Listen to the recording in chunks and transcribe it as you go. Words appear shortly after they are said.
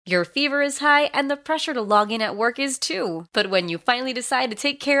Your fever is high and the pressure to log in at work is too. But when you finally decide to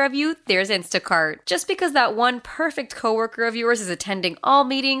take care of you, there's Instacart. Just because that one perfect coworker of yours is attending all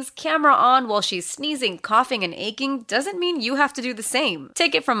meetings, camera on while she's sneezing, coughing, and aching, doesn't mean you have to do the same.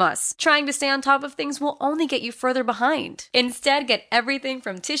 Take it from us. Trying to stay on top of things will only get you further behind. Instead, get everything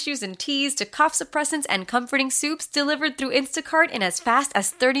from tissues and teas to cough suppressants and comforting soups delivered through Instacart in as fast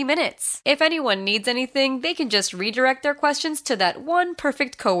as 30 minutes. If anyone needs anything, they can just redirect their questions to that one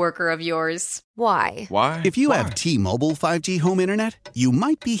perfect coworker of yours. Why? Why? If you have T-Mobile 5G home internet, you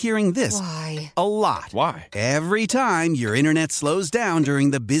might be hearing this Why? a lot. Why? Every time your internet slows down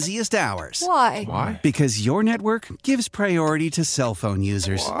during the busiest hours. Why? Why? Because your network gives priority to cell phone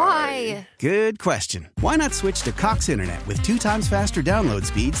users. Why? Good question. Why not switch to Cox Internet with 2 times faster download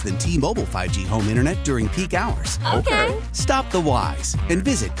speeds than T-Mobile 5G home internet during peak hours? Okay. Stop the whys and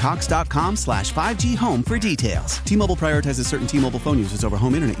visit cox.com/5G home for details. T-Mobile prioritizes certain T-Mobile phone users over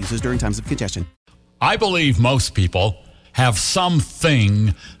home internet users during times of congestion. I believe most people have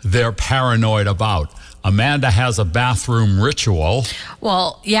something they're paranoid about. Amanda has a bathroom ritual.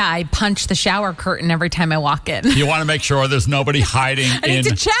 Well, yeah, I punch the shower curtain every time I walk in. You want to make sure there's nobody hiding I need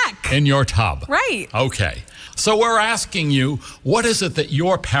to check. in your tub. Right. Okay. So we're asking you, what is it that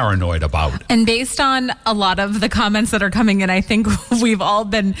you're paranoid about? And based on a lot of the comments that are coming in, I think we've all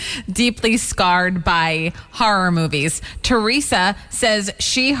been deeply scarred by horror movies. Teresa says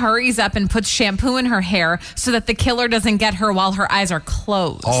she hurries up and puts shampoo in her hair so that the killer doesn't get her while her eyes are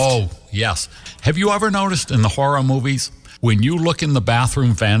closed. Oh, yes. Have you ever noticed in the horror movies, when you look in the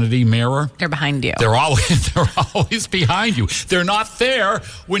bathroom vanity mirror, They're behind you. they're always behind you. They're not there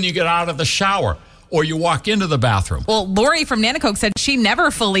when you get out of the shower or you walk into the bathroom. Well, Lori from Nanacoke said she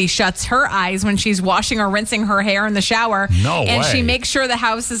never fully shuts her eyes when she's washing or rinsing her hair in the shower. No And way. she makes sure the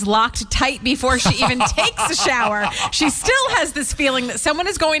house is locked tight before she even takes a shower. She still has this feeling that someone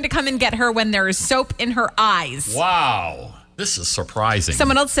is going to come and get her when there is soap in her eyes. Wow. This is surprising.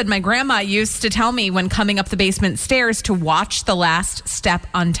 Someone else said, my grandma used to tell me when coming up the basement stairs to watch the last step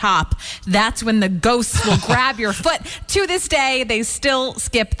on top. That's when the ghosts will grab your foot. To this day, they still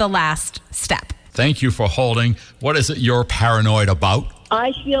skip the last step. Thank you for holding. What is it you're paranoid about?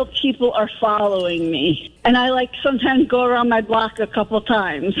 I feel people are following me. And I sometimes go around my block a couple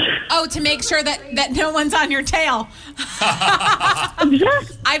times. Oh, to make sure that no one's on your tail.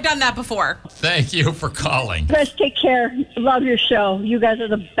 Exactly. I've done that before. Thank you for calling. You guys take care. Love your show. You guys are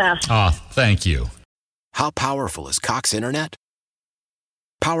the best. Thank you. How powerful is Cox Internet?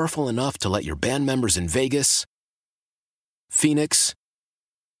 Powerful enough to let your band members in Vegas, Phoenix,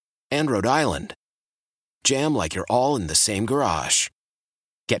 and Rhode Island jam like you're all in the same garage.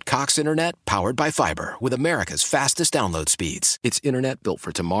 Get Cox Internet powered by fiber with America's fastest download speeds. It's internet built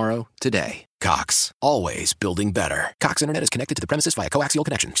for tomorrow, today. Cox, always building better. Cox Internet is connected to the premises via coaxial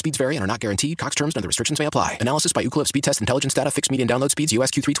connection. Speeds vary and are not guaranteed. Cox terms and other restrictions may apply. Analysis by Ookla Speed Test Intelligence Data. Fixed median download speeds. US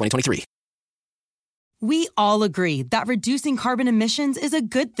Q3 2023. We all agree that reducing carbon emissions is a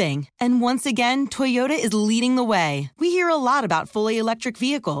good thing. And once again, Toyota is leading the way. We hear a lot about fully electric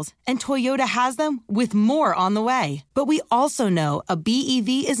vehicles, and Toyota has them with more on the way. But we also know a BEV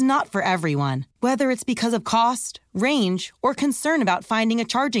is not for everyone. Whether it's because of cost, range, or concern about finding a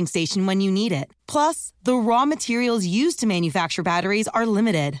charging station when you need it. Plus, the raw materials used to manufacture batteries are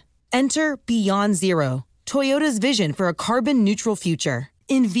limited. Enter Beyond Zero, Toyota's vision for a carbon-neutral future.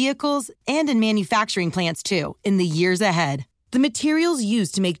 In vehicles and in manufacturing plants, too, in the years ahead. The materials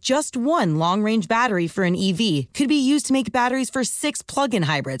used to make just one long-range battery for an EV could be used to make batteries for 6 plug-in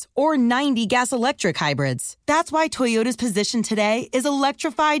hybrids or 90 gas-electric hybrids. That's why Toyota's position today is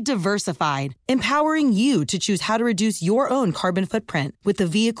electrified, diversified, empowering you to choose how to reduce your own carbon footprint with the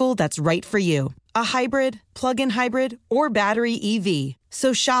vehicle that's right for you. A hybrid, plug-in hybrid, or battery EV.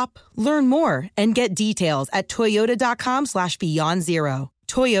 So shop, learn more, and get details at toyota.com/beyondzero.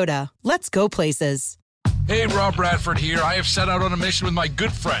 Toyota, let's go places. Hey, Rob Bradford here. I have set out on a mission with my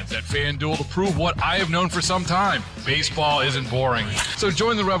good friends at FanDuel to prove what I have known for some time. Baseball isn't boring. So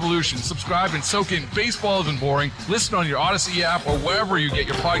join the revolution. Subscribe and soak in Baseball Isn't Boring. Listen on your Odyssey app or wherever you get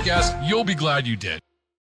your podcasts. You'll be glad you did.